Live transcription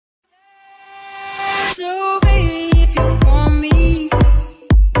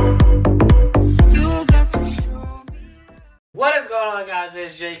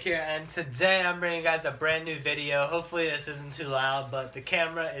guys, Jake here, and today I'm bringing you guys a brand new video. Hopefully this isn't too loud, but the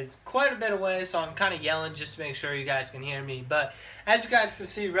camera is quite a bit away, so I'm kind of yelling just to make sure you guys can hear me. But as you guys can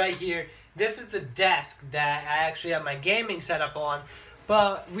see right here, this is the desk that I actually have my gaming setup on,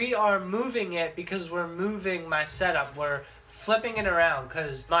 but we are moving it because we're moving my setup. We're flipping it around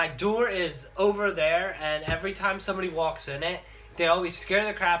because my door is over there, and every time somebody walks in it, they always scare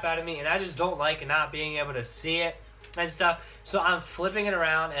the crap out of me, and I just don't like not being able to see it and stuff. So I'm flipping it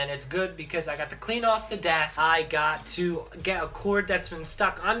around, and it's good because I got to clean off the desk. I got to get a cord that's been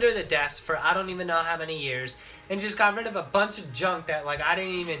stuck under the desk for I don't even know how many years, and just got rid of a bunch of junk that like I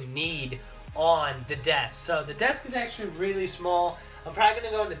didn't even need on the desk. So the desk is actually really small. I'm probably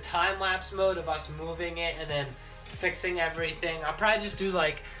gonna go into time-lapse mode of us moving it and then fixing everything. I'll probably just do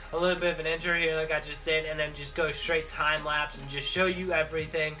like a little bit of an intro here like I just did, and then just go straight time-lapse and just show you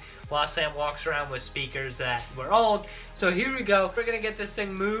everything while Sam walks around with speakers that were old. So here we go. We're gonna get this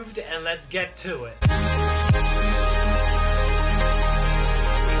thing moved, and let's get to it.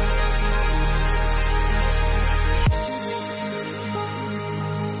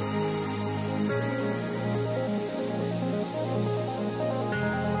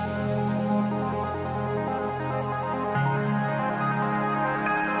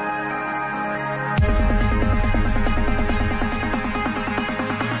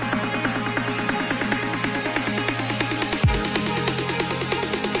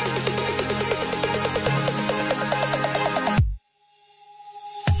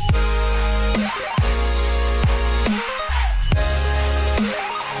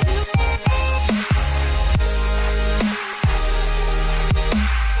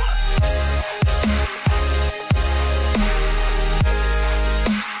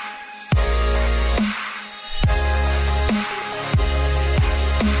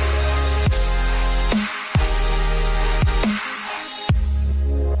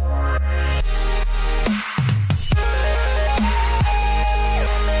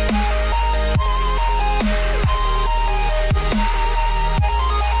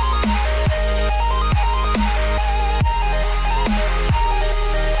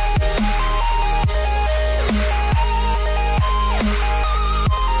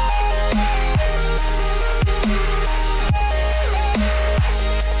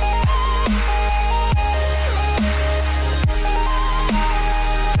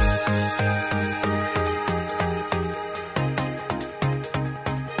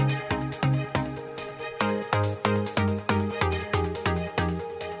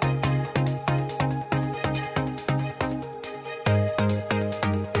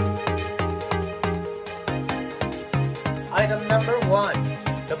 Item number 1,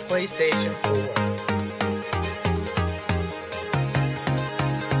 the PlayStation 4.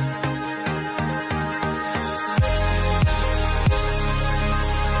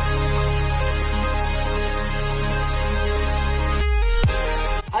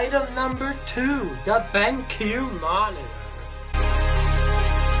 Item number 2, the BenQ monitor.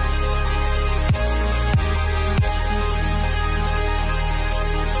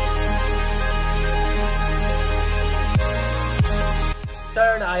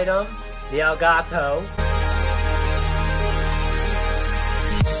 Third item, the Elgato.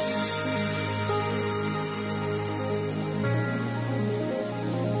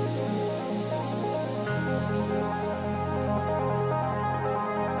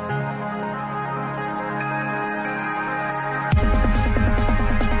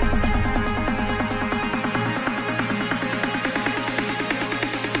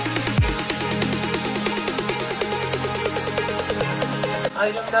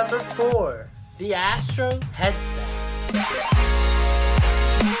 Item number 4, the Astro headset.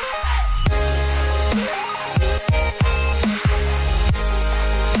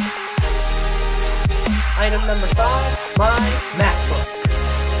 Item number 5, my MacBook.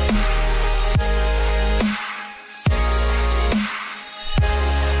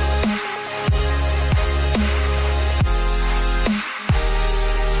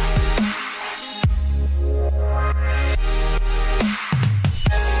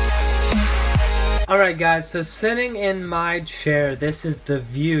 Alright guys, so sitting in my chair, this is the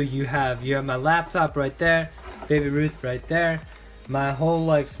view you have. You have my laptop right there, Baby Ruth right there, my whole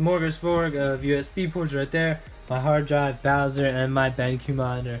like smorgasbord of USB ports right there, my hard drive, Bowser, and my BenQ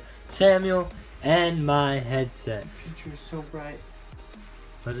monitor, Samuel, and my headset. The future is so bright.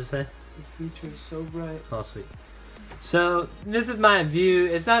 What did it say? The future is so bright. Oh sweet. So this is my view.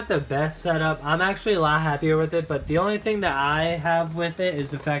 It's not the best setup. I'm actually a lot happier with it, but the only thing that I have with it is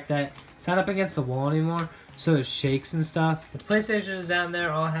the fact that it's not up against the wall anymore, so it shakes and stuff. The PlayStation is down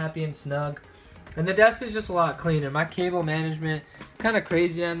there all happy and snug. And the desk is just a lot cleaner. My cable management, kind of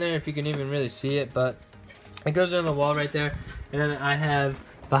crazy on there if you can even really see it, but it goes on the wall right there. And then I have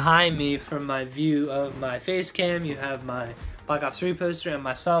behind me from my view of my face cam, you have my Black Ops 3 poster and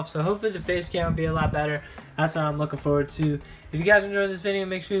myself. So hopefully the face cam will be a lot better. That's what I'm looking forward to. If you guys enjoyed this video,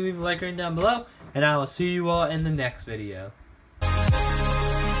 make sure you leave a like rating down below. And I will see you all in the next video.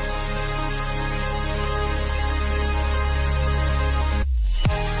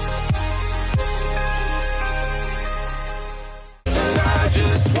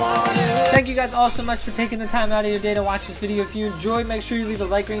 Thank you guys all so much for taking the time out of your day to watch this video. If you enjoyed, make sure you leave a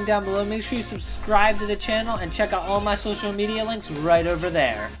like rating down below. Make sure you subscribe to the channel and check out all my social media links right over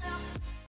there.